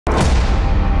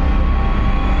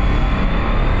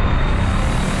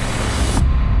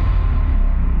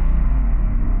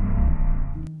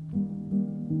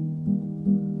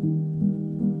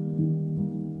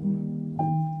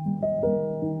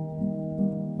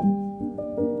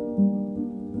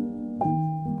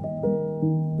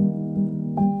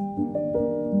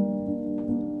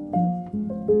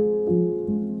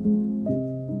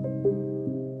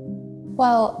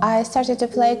Well, I started to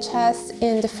play chess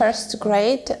in the first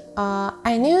grade.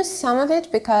 I knew some of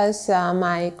it because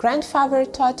my grandfather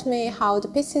taught me how the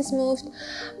pieces moved,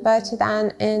 but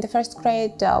then in the first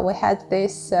grade we had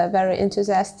this very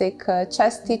enthusiastic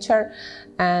chess teacher,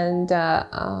 and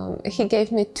he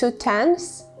gave me 2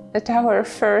 tens at our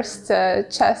first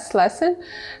chess lesson,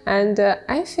 and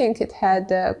I think it had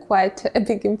quite a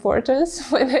big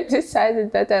importance when I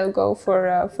decided that I'll go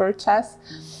for chess.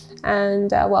 And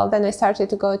well, then I started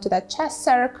to go to that chess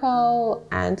circle,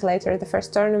 and later the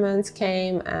first tournaments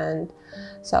came, and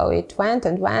so it went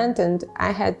and went, and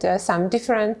I had some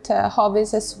different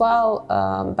hobbies as well,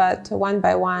 but one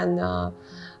by one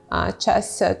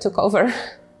chess took over.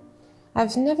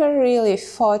 I've never really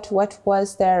thought what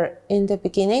was there in the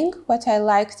beginning, what I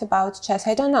liked about chess.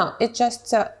 I don't know, it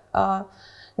just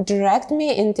dragged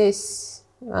me in this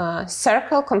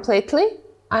circle completely.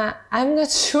 I'm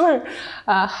not sure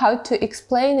how to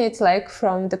explain it, like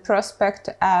from the prospect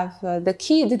of the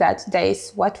kid that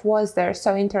days, what was there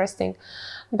so interesting.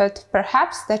 But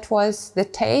perhaps that was the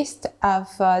taste of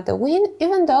the win,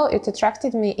 even though it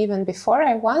attracted me even before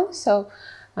I won. So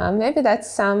maybe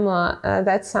that's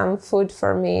some food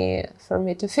for me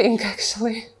to think,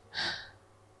 actually.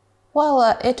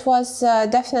 Well, it was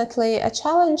definitely a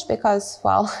challenge because,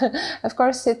 well, of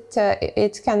course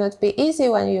it cannot be easy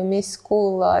when you miss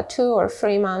school 2 or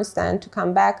 3 months then to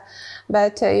come back.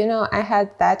 But, you know, I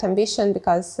had that ambition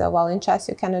because, well, in chess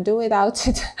you cannot do without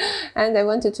it. And I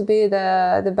wanted to be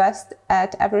the best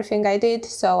at everything I did.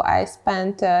 So I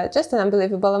spent just an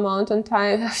unbelievable amount of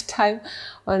time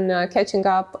on catching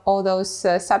up all those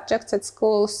subjects at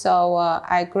school. So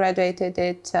I graduated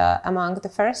it among the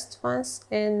first ones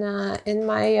in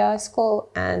my school.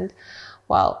 And,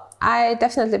 well, I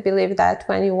definitely believe that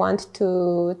when you want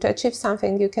to achieve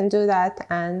something, you can do that,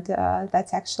 and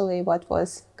that's actually what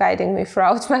was guiding me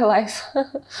throughout my life.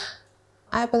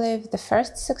 I believe the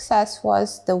first success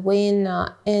was the win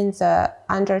in the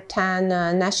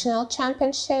under-10 national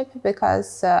championship,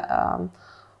 because,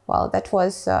 well, that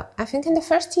was, I think in the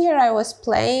first year I was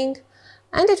playing,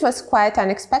 and it was quite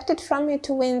unexpected from me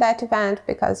to win that event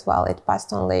because, well, it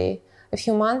passed only a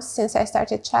few months since I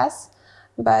started chess.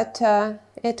 But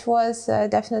it was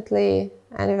definitely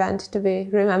an event to be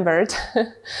remembered,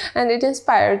 and it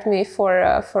inspired me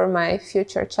for my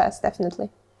future chess, definitely.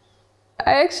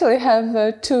 I actually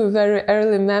have 2 very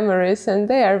early memories, and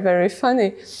they are very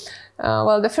funny.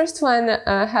 Well, the first one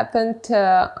happened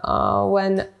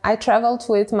when I traveled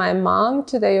with my mom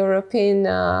to the European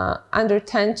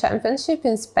Under-10 Championship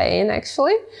in Spain,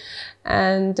 actually.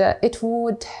 And it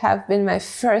would have been my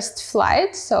first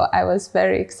flight, so I was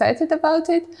very excited about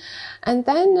it. And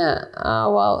then,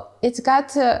 well, it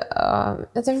got,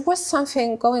 there was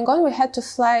something going on. We had to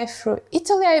fly through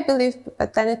Italy, I believe,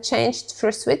 but then it changed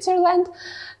through Switzerland.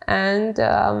 And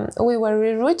we were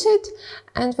rerouted,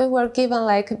 and we were given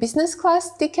like a business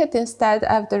class ticket instead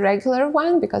of the regular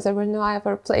one because there were no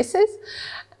other places.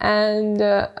 And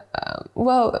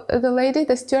well, the lady,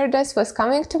 the stewardess, was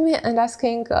coming to me and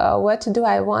asking what do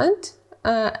I want.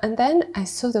 And then I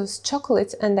saw those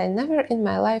chocolates, and I never in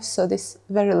my life saw these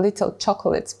very little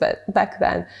chocolates back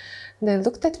then. And I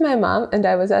looked at my mom and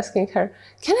I was asking her,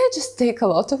 can I just take a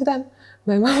lot of them?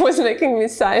 My mom was making me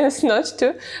signs not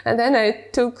to. And then I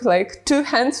took like 2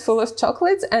 hands full of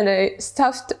chocolates and I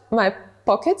stuffed my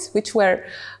pockets, which were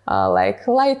like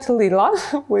light lila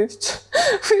with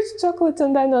chocolate,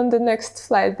 and then on the next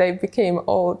flight they became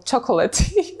all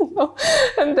chocolatey, you know?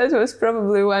 And that was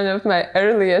probably one of my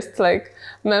earliest like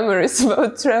memories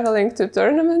about traveling to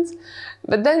tournaments.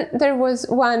 But then there was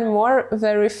one more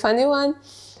very funny one.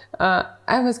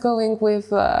 I was going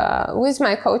with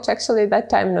my coach, actually, that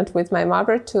time, not with my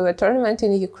mother, to a tournament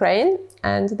in Ukraine,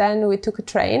 and then we took a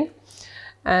train.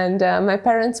 And my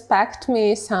parents packed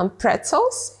me some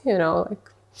pretzels, you know, like,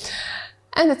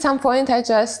 and at some point I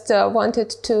just wanted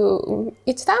to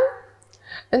eat them.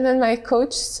 And when my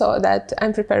coach saw that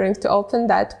I'm preparing to open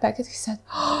that packet, he said,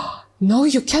 oh, no,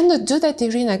 you cannot do that,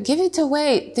 Irina, give it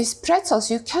away. These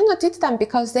pretzels, you cannot eat them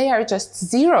because they are just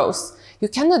zeros. You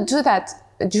cannot do that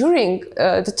during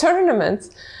the tournament.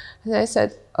 And I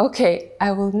said, okay,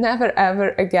 I will never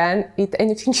ever again eat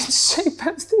anything in the shape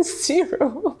of this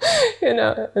 0, you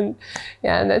know. And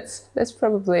yeah, that's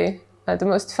probably the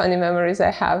most funny memories I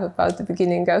have about the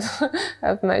beginning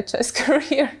of my chess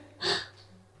career.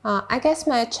 I guess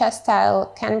my chess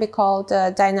style can be called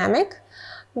dynamic,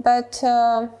 but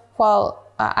well,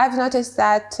 I've noticed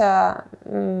that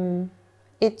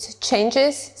it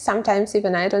changes. Sometimes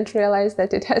even I don't realize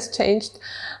that it has changed,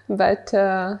 but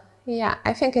yeah,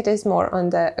 I think it is more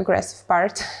on the aggressive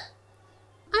part.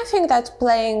 I think that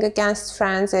playing against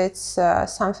friends, it's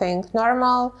something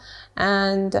normal,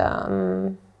 and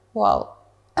well,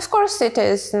 of course it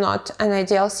is not an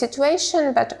ideal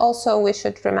situation, but also we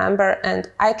should remember, and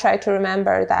I try to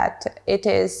remember, that it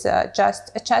is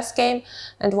just a chess game,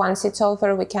 and once it's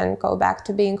over we can go back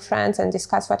to being friends and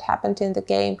discuss what happened in the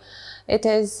game. It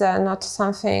is not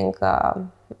something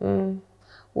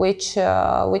which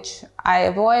I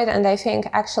avoid, and I think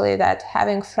actually that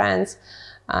having friends,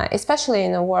 especially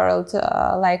in a world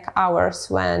like ours,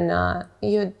 when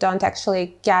you don't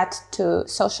actually get to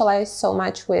socialize so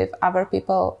much with other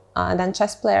people than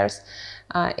chess players,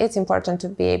 it's important to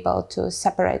be able to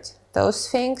separate those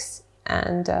things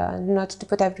and not to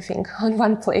put everything on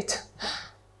one plate.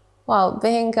 Well,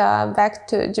 being back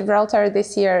to Gibraltar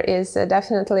this year is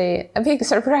definitely a big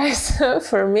surprise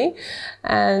for me,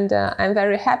 and I'm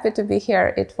very happy to be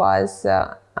here. It was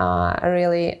a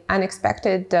really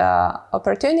unexpected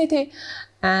opportunity,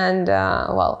 and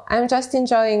well, I'm just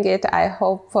enjoying it. I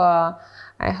hope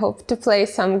to play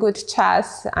some good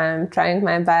chess. I'm trying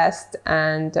my best,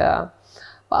 and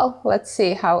well, let's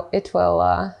see how it will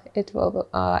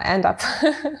end up.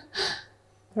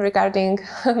 Regarding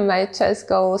my chess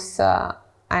goals,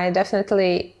 I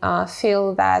definitely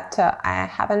feel that I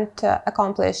haven't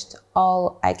accomplished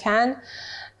all I can.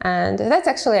 And that's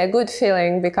actually a good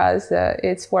feeling, because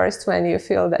it's worse when you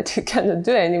feel that you cannot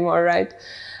do anymore, right?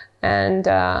 And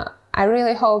I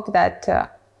really hope that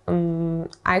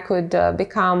I could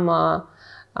become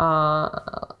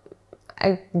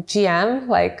a GM,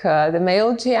 like the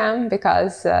male GM,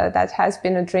 because that has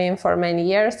been a dream for many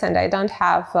years, and I don't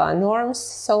have norms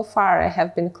so far. I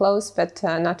have been close, but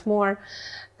not more.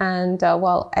 And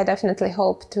well, I definitely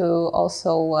hope to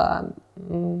also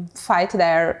fight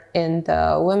there in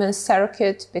the women's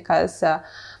circuit, because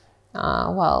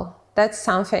well, that's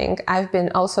something I've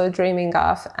been also dreaming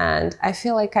of, and I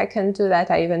feel like I can do that.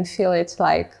 I even feel it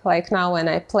like now when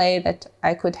I play, that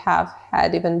I could have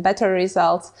had even better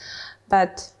results.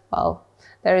 But well,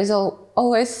 there is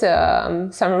always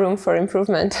some room for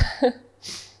improvement.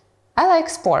 I like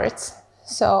sports,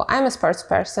 so I'm a sports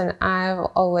person. I've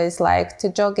always liked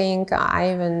jogging.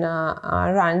 I even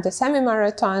ran the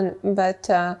semi-marathon, but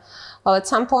well, at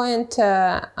some point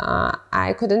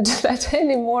I couldn't do that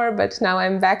anymore. But now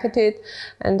I'm back at it,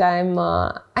 and I'm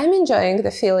enjoying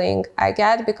the feeling I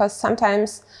get, because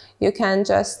sometimes you can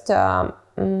just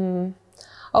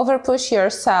overpush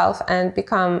yourself and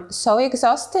become so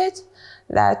exhausted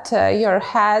that your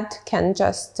head can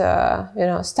just you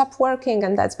know, stop working,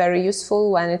 and that's very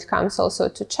useful when it comes also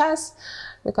to chess,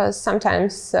 because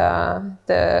sometimes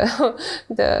the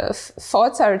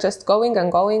thoughts are just going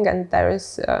and going, and there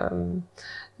is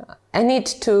a need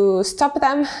to stop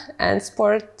them, and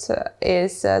sport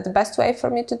is the best way for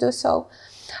me to do so.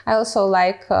 I also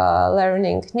like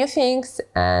learning new things,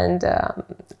 and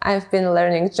I've been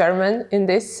learning German in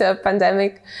this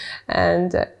pandemic,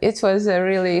 and it was a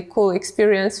really cool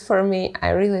experience for me. I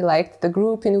really liked the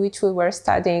group in which we were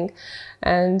studying,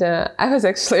 and I was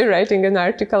actually writing an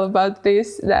article about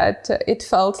this, that it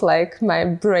felt like my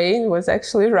brain was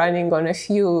actually running on a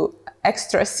few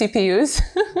extra CPUs.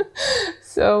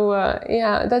 So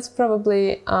yeah, that's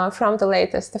probably from the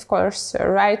latest. Of course,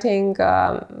 writing,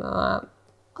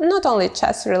 not only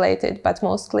chess related, but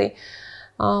mostly.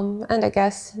 And I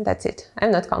guess that's it.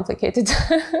 I'm not complicated.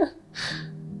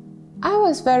 I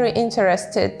was very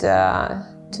interested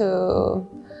to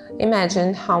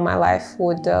imagine how my life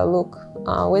would look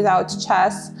without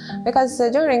chess, because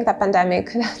during the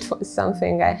pandemic that was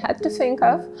something I had to think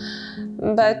of.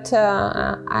 But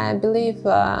I believe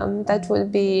that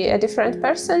would be a different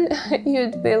person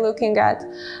you'd be looking at,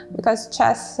 because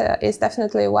chess is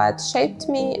definitely what shaped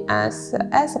me as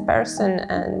a person,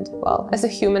 and well, as a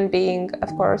human being, of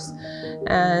course.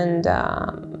 And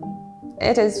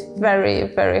it is very,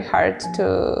 very hard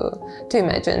to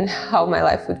imagine how my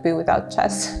life would be without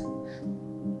chess.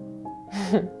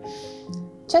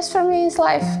 Chess for me is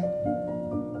life.